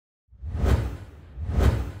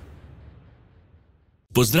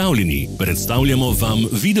Pozdravljeni, predstavljamo vam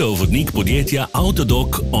videovodnik podjetja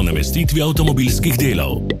AUTODOC o namestitvi avtomobilskih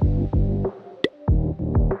delov.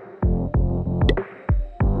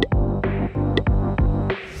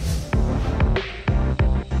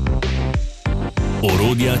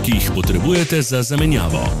 Orodja, ki jih potrebujete za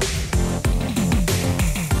zamenjavo.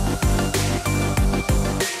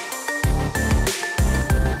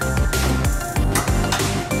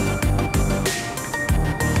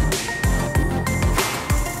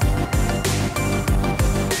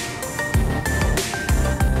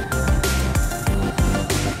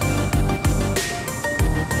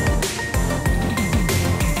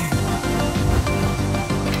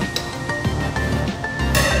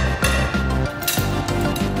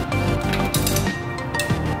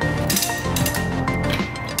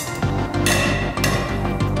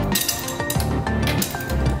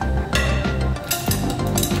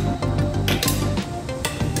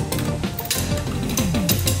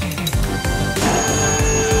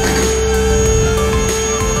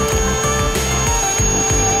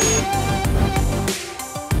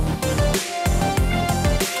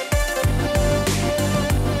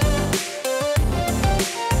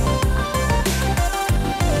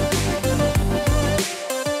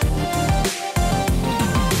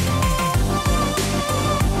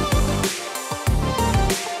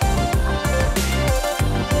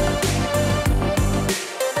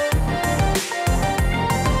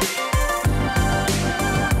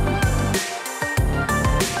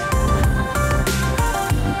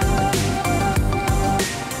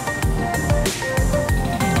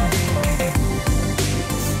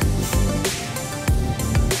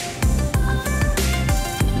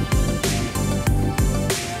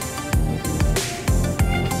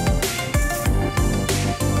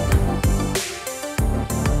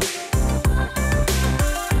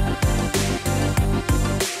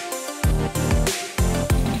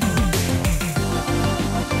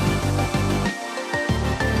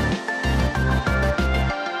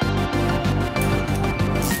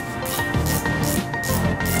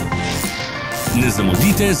 Ne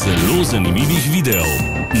zamudite zelo zanimivih videov.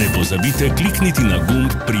 Ne pozabite klikniti na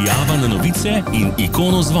gumb Prijava na novice in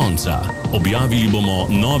ikono zvonca. Objavili bomo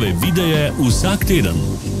nove videe vsak teden.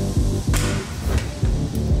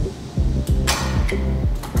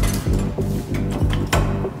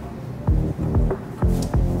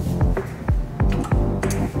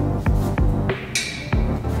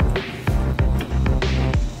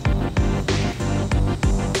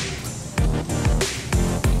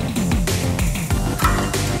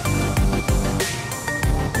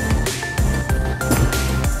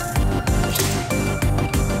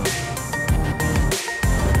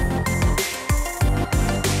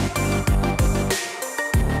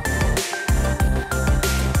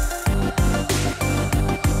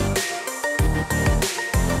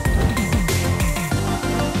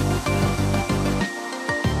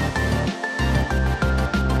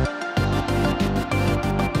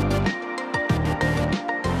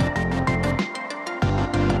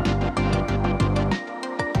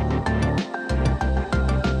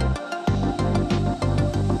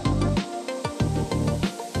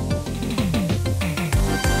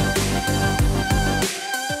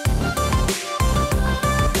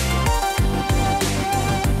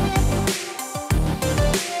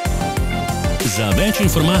 Za več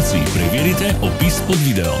informacij preverite opis pod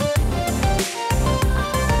videom.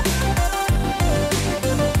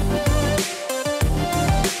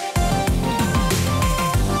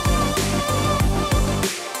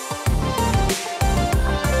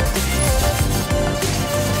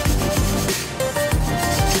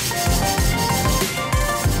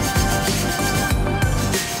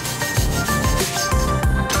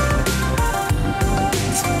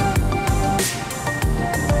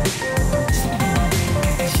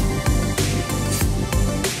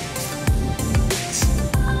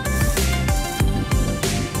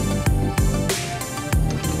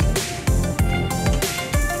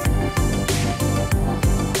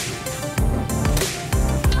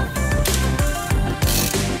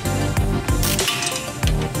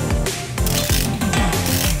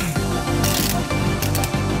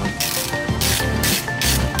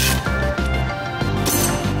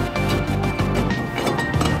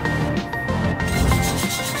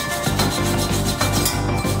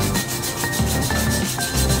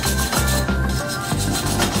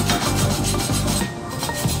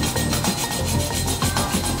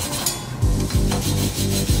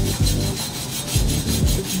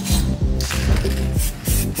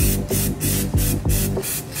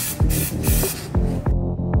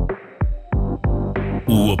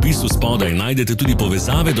 opisu spodaj najdete tudi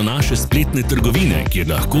povezave do naše spletne trgovine, kjer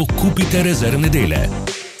lahko kupite rezervne dele.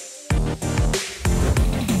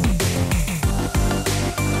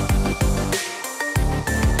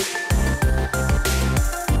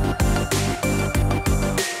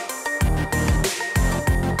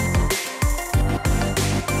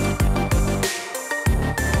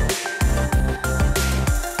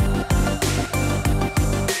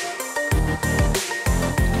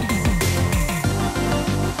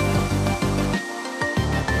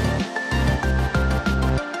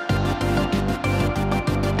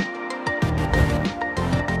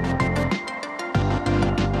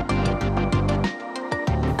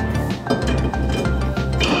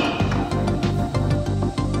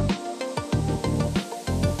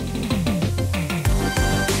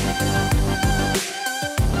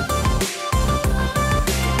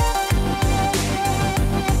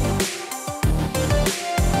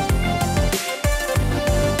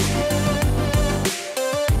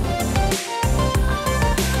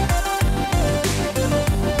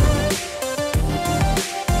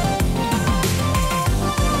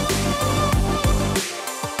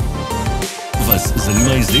 Vas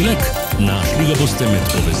zanima izdelek? Našli ga boste med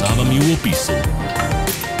povezavami v opisu.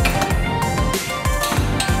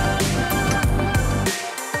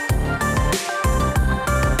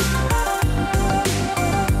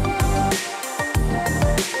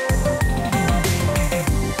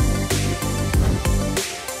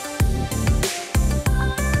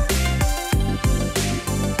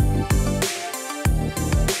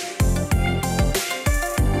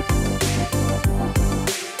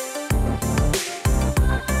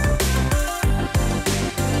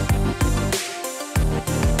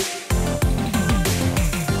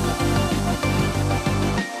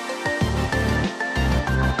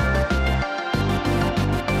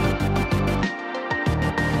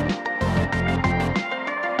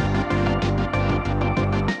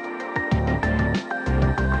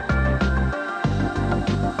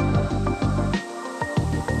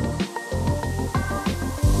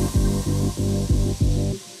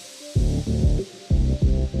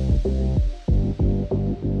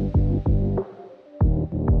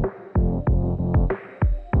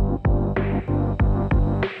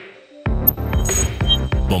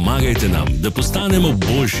 Pomagajte nam, da postanemo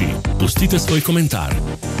boljši. Pustite svoj komentar.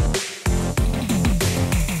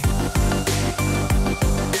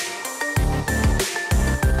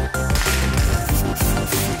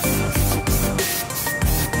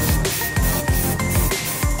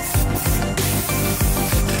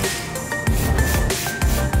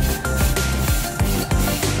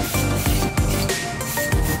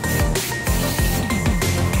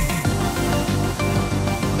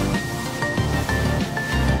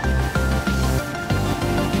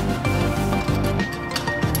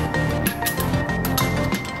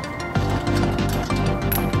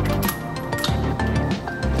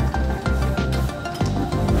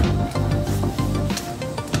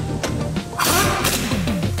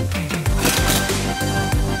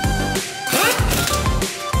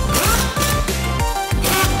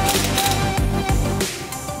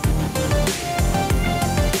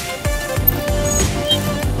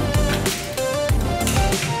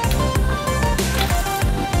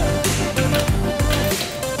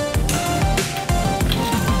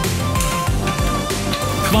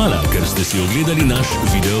 Hvala, ker ste si ogledali naš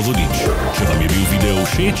video vodič. Če vam je bil video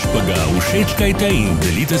všeč, pa ga všečkajte in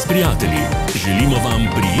delite s prijatelji. Želimo vam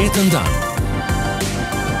prijeten dan.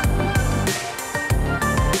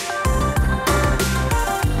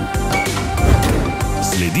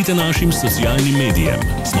 Sledite našim socialnim medijem.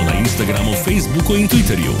 Smo na Instagramu, Facebooku in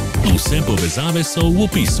Twitterju. Vse povezave so v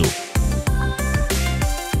opisu.